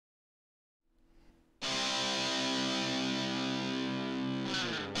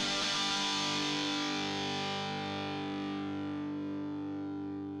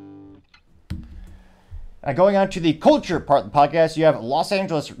Going on to the culture part of the podcast, you have Los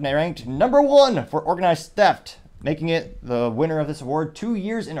Angeles ranked #1 for organized theft, making it the winner of this award 2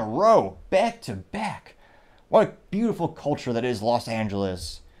 years in a row, back to back. What a beautiful culture that is Los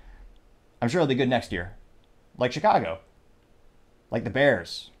Angeles. I'm sure it'll be good next year. Like Chicago. Like the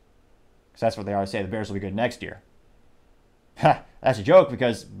Bears. Because that's what they always say, the Bears will be good next year. Ha, that's a joke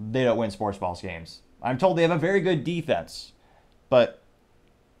because they don't win sports balls games. I'm told they have a very good defense. But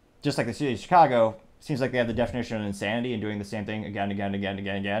just like the city of Chicago, seems like they have the definition of insanity and doing the same thing again,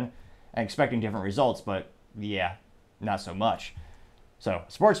 and expecting different results, but yeah, not so much. So,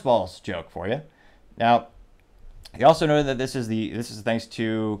 sports balls joke for you. Now, he also noted that this is thanks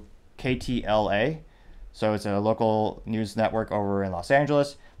to KTLA, so it's a local news network over in Los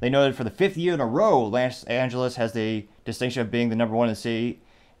Angeles. They noted for the 5th year in a row, Los Angeles has the distinction of being the number one city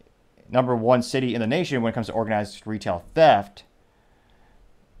in the nation when it comes to organized retail theft.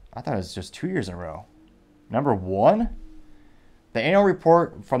 I thought it was just 2 years in a row. #1? The annual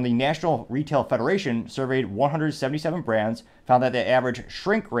report from the National Retail Federation surveyed 177 brands, found that the average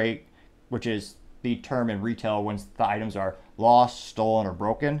shrink rate, which is the term in retail when the items are lost, stolen, or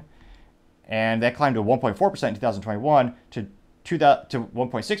broken, and that climbed to 1.4% in 2021 to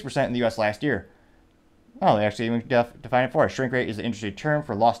 1.6% in the U.S. last year. Oh, they actually even define it for us. Shrink rate is the industry term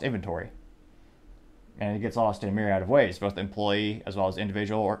for lost inventory. And it gets lost in a myriad of ways, both employee as well as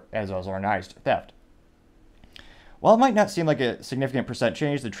individual or as well as organized theft. While it might not seem like a significant percent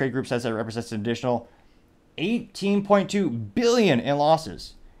change, the trade group says that it represents an additional $18.2 billion in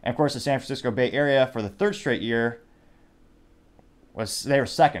losses. And of course, the San Francisco Bay Area for the third straight year they were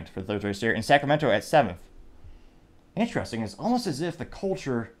second for the third straight year, and Sacramento at 7th. Interesting. It's almost as if the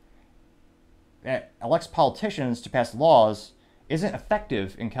culture that elects politicians to pass laws isn't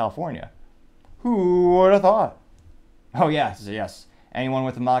effective in California. Who would have thought? Oh yes. Anyone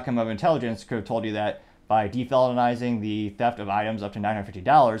with a modicum of intelligence could have told you that by defelonizing the theft of items up to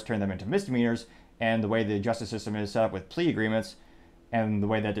 $950, turn them into misdemeanors, and the way the justice system is set up with plea agreements, and the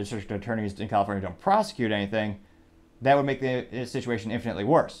way that district attorneys in California don't prosecute anything, that would make the situation infinitely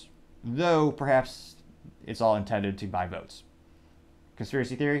worse. Though, perhaps it's all intended to buy votes.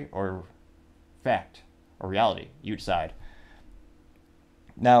 Conspiracy theory or fact or reality? You decide.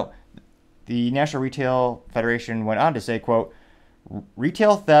 Now, the National Retail Federation went on to say, quote,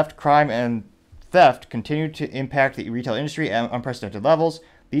 retail theft, crime, and theft continue to impact the retail industry at unprecedented levels.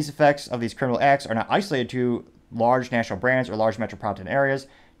 These effects of these criminal acts are not isolated to large national brands or large metropolitan areas.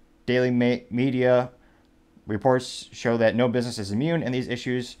 Daily media reports show that no business is immune, and these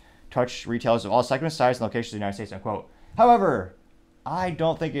issues touch retailers of all segments, sizes, and locations in the United States, unquote. However, I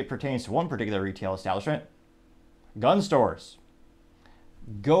don't think it pertains to one particular retail establishment. Gun stores.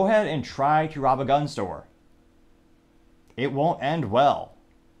 Go ahead and try to rob a gun store. It won't end well.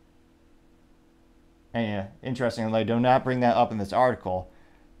 And yeah, interestingly, I do not bring that up in this article,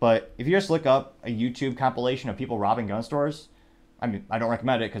 but if you just look up a YouTube compilation of people robbing gun stores, I mean, I don't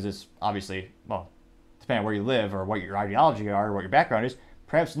recommend it because it's obviously, well, depending on where you live or what your ideology are or what your background is,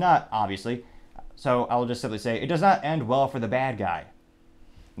 perhaps not, obviously. So I will just simply say, it does not end well for the bad guy.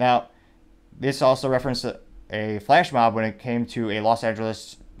 Now, this also referenced a flash mob when it came to a Los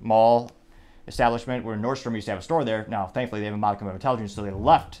Angeles mall establishment where Nordstrom used to have a store there. Now, thankfully, they have a modicum of intelligence, so they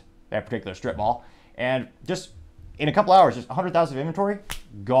left that particular strip mall. And just in a couple hours, just 100,000 of inventory,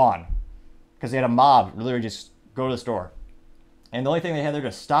 gone. Because they had a mob literally just go to the store. And the only thing they had there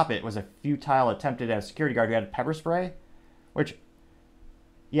to stop it was a futile attempt at a security guard who had pepper spray, which,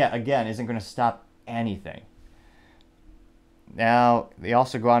 yeah, again, isn't going to stop anything. Now, they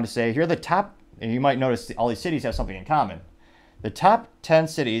also go on to say, here are the top, and you might notice all these cities have something in common. The top 10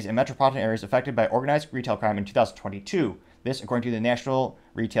 cities and metropolitan areas affected by organized retail crime in 2022. This, according to the National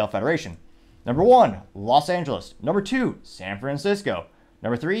Retail Federation. #1, Los Angeles. #2, San Francisco.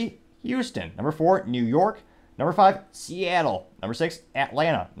 #3, Houston. #4, New York. #5, Seattle. #6,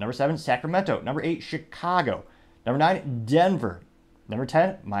 Atlanta. #7, Sacramento. #8, Chicago. #9, Denver.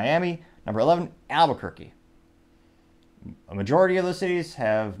 #10, Miami. #11, Albuquerque. A majority of those cities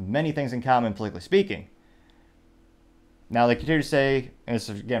have many things in common, politically speaking. Now, they continue to say, and this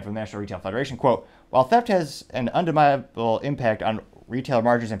is again from the National Retail Federation, quote, while theft has an undeniable impact on retailer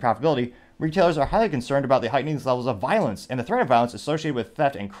margins and profitability, retailers are highly concerned about the heightening levels of violence and the threat of violence associated with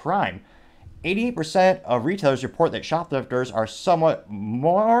theft and crime. 88% of retailers report that shoplifters are somewhat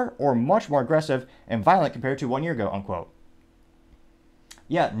more or much more aggressive and violent compared to 1 year ago, unquote.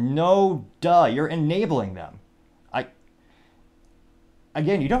 Yeah, no duh, you're enabling them.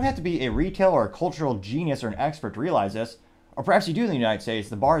 Again, you don't have to be a retail or a cultural genius or an expert to realize this, or perhaps you do in the United States.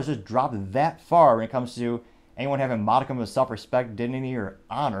 The bar has just dropped that far when it comes to anyone having a modicum of self-respect, dignity, or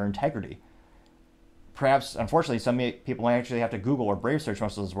honor, integrity. perhaps, unfortunately, some people might actually have to Google or Brave search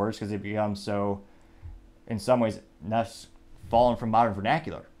most of those words because they become so, in some ways, fallen from modern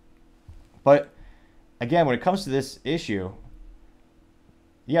vernacular. But again, when it comes to this issue,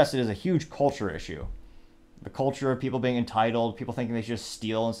 yes, it is a huge culture issue. The culture of people being entitled, people thinking they should just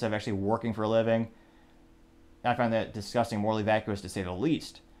steal instead of actually working for a living. I find that disgusting, morally vacuous to say the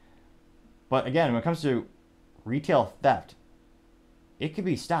least. But again, when it comes to retail theft, it can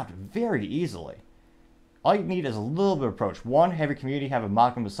be stopped very easily. All you need is a little bit of approach. One, have your community have a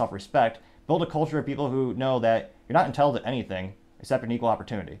modicum of self-respect. Build a culture of people who know that you're not entitled to anything except an equal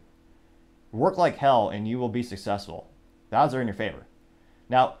opportunity. Work like hell and you will be successful. The odds are in your favor.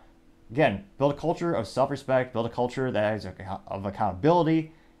 Now, again, build a culture of self-respect, build a culture that is of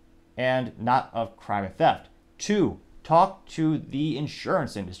accountability and not of crime and theft. 2, talk to the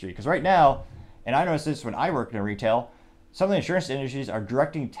insurance industry. Because right now, and I noticed this when I worked in retail, some of the insurance industries are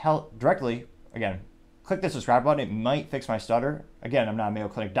directly, again, click the subscribe button. It might fix my stutter. Again, I'm not a Mayo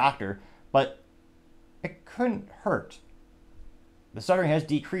Clinic doctor, but it couldn't hurt. The stuttering has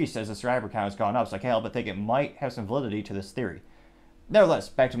decreased as the subscriber count has gone up, so I can't help but think it might have some validity to this theory. Nevertheless,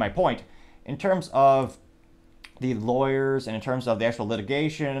 back to my point. In terms of the lawyers and in terms of the actual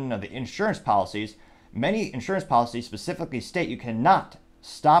litigation of the insurance policies, many insurance policies specifically state you cannot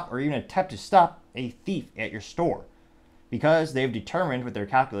stop or even attempt to stop a thief at your store because they've determined with their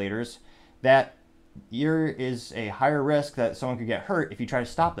calculators that there is a higher risk that someone could get hurt if you try to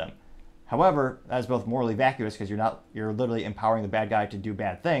stop them. However, that is both morally vacuous because you're literally empowering the bad guy to do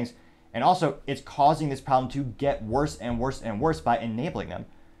bad things, and also it's causing this problem to get worse and worse and worse by enabling them.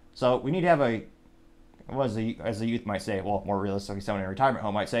 So we need to have as the youth might say, well, more realistically, someone in a retirement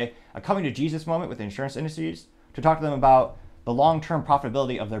home might say, a coming to Jesus moment with the insurance industries to talk to them about the long-term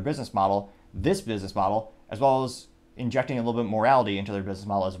profitability of their business model, this business model, as well as injecting a little bit of morality into their business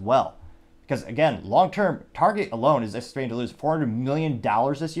model as well. Because again, long-term, Target alone is estimated to lose $400 million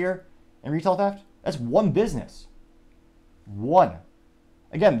this year in retail theft. That's one business. One.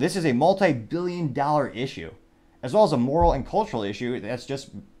 Again, this is a multi-billion-dollar issue, as well as a moral and cultural issue that's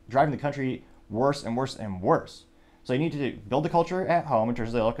just driving the country worse and worse and worse. So you need to build the culture at home in terms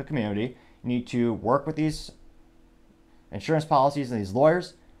of the local community. You need to work with these insurance policies and these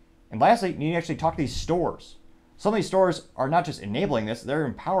lawyers. And lastly, you need to actually talk to these stores. Some of these stores are not just enabling this, they're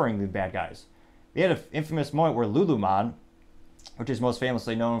empowering the bad guys. They had an infamous moment where Lululemon, which is most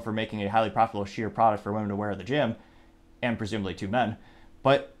famously known for making a highly profitable sheer product for women to wear at the gym, and presumably 2 men,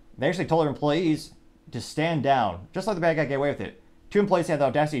 but they actually told their employees to stand down, just let the bad guy get away with it. 2 employees had the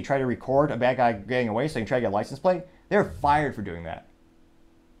audacity to try to record a bad guy getting away so they can try to get a license plate. They were fired for doing that.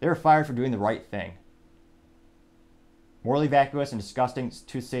 They were fired for doing the right thing. Morally vacuous and disgusting,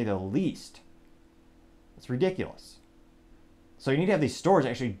 to say the least. It's ridiculous. So you need to have these stores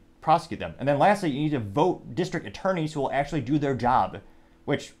actually prosecute them. And then lastly, you need to vote district attorneys who will actually do their job,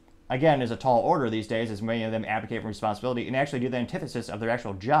 which, again, is a tall order these days, as many of them advocate for responsibility and actually do the antithesis of their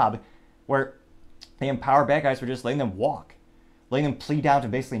actual job, where they empower bad guys for just letting them walk, letting them plead down to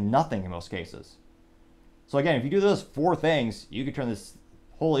basically nothing in most cases. So again, if you do those 4 things, you can turn this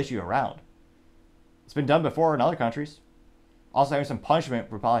whole issue around. It's been done before in other countries. Also, having some punishment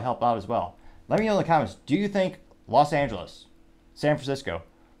would probably help out as well. Let me know in the comments, do you think Los Angeles, San Francisco,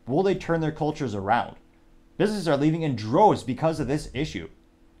 will they turn their cultures around? Businesses are leaving in droves because of this issue.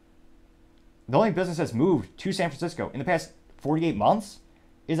 The only business that's moved to San Francisco in the past 48 months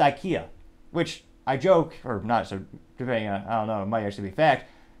is IKEA, which I joke, or not, so depending on, I don't know, it might actually be fact.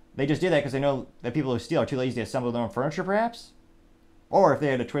 They just did that because they know that people who steal are too lazy to assemble their own furniture, perhaps? Or if they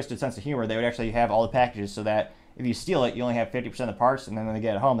had a twisted sense of humor, they would actually have all the packages so that if you steal it, you only have 50% of the parts, and then when they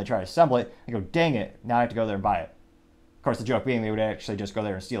get it home, they try to assemble it, and go, dang it, now I have to go there and buy it. Of course, the joke being they would actually just go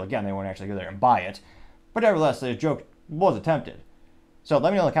there and steal again. They wouldn't actually go there and buy it. But nevertheless, the joke was attempted. So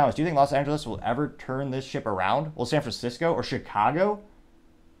let me know in the comments, do you think Los Angeles will ever turn this ship around? Will San Francisco or Chicago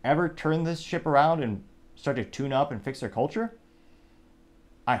ever turn this ship around and start to tune up and fix their culture?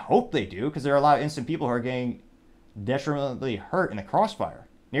 I hope they do, because there are a lot of innocent people who are getting detrimentally hurt in the crossfire.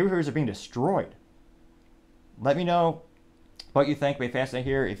 Neighborhoods are being destroyed. Let me know what you think. It'll be fascinating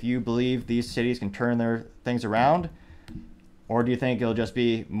here if you believe these cities can turn their things around, or do you think it'll just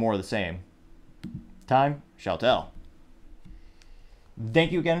be more of the same? Time shall tell.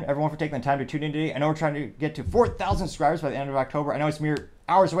 Thank you again, everyone, for taking the time to tune in today. I know we're trying to get to 4,000 subscribers by the end of October. I know it's mere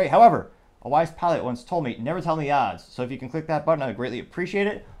hours away. However, a wise pilot once told me, never tell me the odds. So if you can click that button, I would greatly appreciate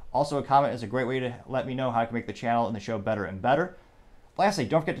it. Also, a comment is a great way to let me know how I can make the channel and the show better and better. Lastly,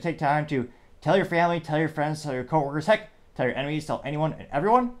 don't forget to take time to tell your family, tell your friends, tell your coworkers, heck, tell your enemies, tell anyone and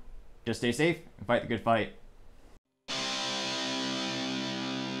everyone. Just stay safe and fight the good fight.